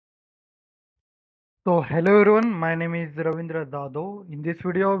So hello everyone, my name is Ravindra Jadhav. In this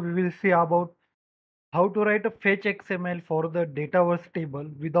video, we will see about how to write a fetch XML for the Dataverse table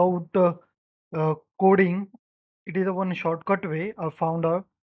without coding. It is a one shortcut way I found out.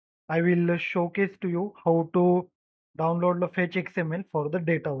 I will showcase to you how to download the fetch XML for the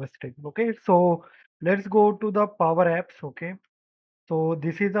Dataverse table. Okay, so let's go to the Power Apps. Okay, so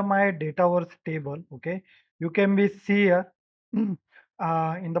this is my Dataverse table. Okay, you can be see here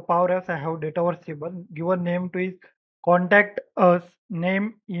in the Power Apps. I have Dataverse table. Give a name to is contact us,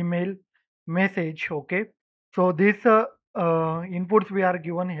 name, email, message. Okay, so this inputs we are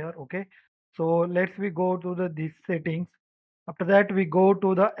given here. Okay, so let's we go to the these settings. After that, we go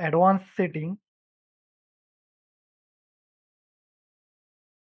to the advanced setting.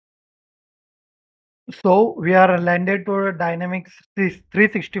 So we are landed to a Dynamics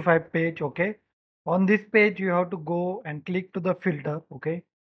 365 page. Okay, on this page you have to go and click to the filter. Okay,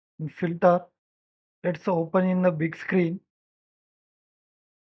 in filter, let's open in the big screen.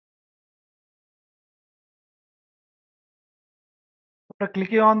 After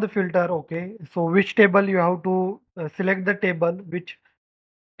clicking on the filter, okay, so which table you have to select the table, which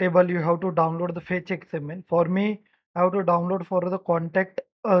table you have to download the fetch XML. For me, I have to download for the contact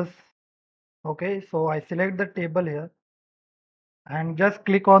us. Okay, so I select the table here and just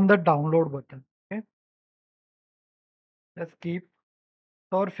click on the download button. Okay, just keep.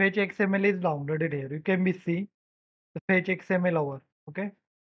 So our fetch XML is downloaded here. You can be see the fetch XML over. Okay,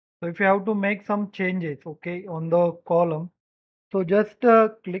 so if you have to make some changes, okay, on the column, so just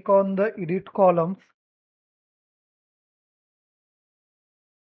click on the edit columns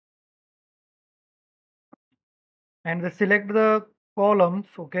and select the columns,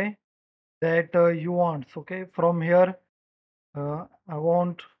 okay, that you want. Okay, from here, I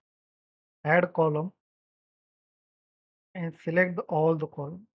want add column and select all the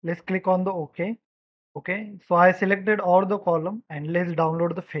column. Let's click on the OK. Okay, so I selected all the column and let's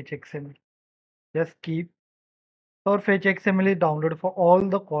download the fetch XML. Just keep or fetch XML is downloaded for all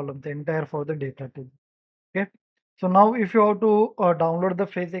the columns, entire for the data table. Okay, so now if you have to download the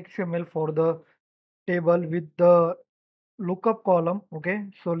fetch XML for the table with the lookup column, okay,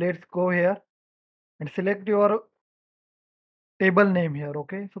 so let's go here and select your table name here.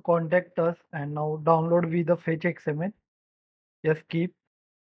 Okay, so contact us and now download with the fetch XML. Just keep.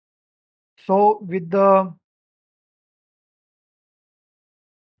 So with the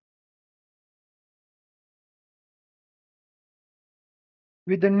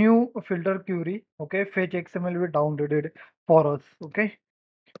new filter query, okay, fetch XML will downloaded for us. Okay,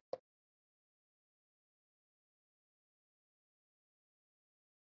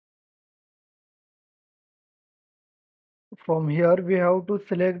 from here we have to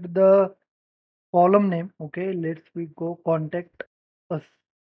select the column name. Okay, let's we go contact us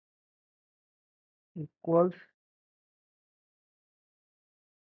equals,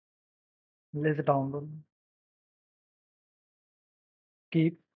 let's download,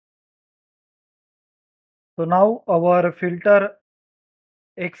 keep. So now our filter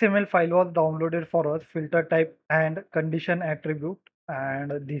XML file was downloaded for us, filter type and condition attribute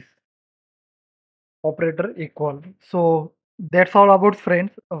and this operator equal. So that's all about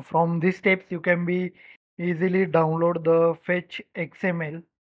friends. From these steps you can be easily download the fetch XML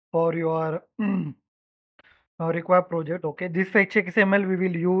for your require project. Okay, this fetch XML we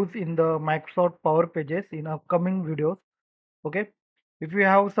will use in the Microsoft Power Pages in upcoming videos. Okay, if you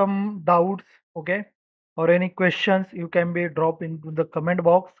have some doubts, okay, or any questions, you can be drop into the comment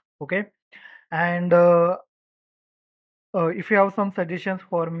box. Okay, and if you have some suggestions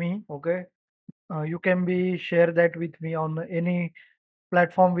for me, okay, you can be share that with me on any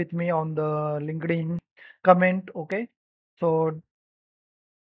platform with me on the LinkedIn comment. Okay, so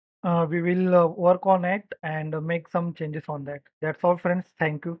we will work on it and make some changes on that. That's all, friends.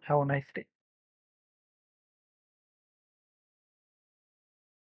 Thank you. Have a nice day.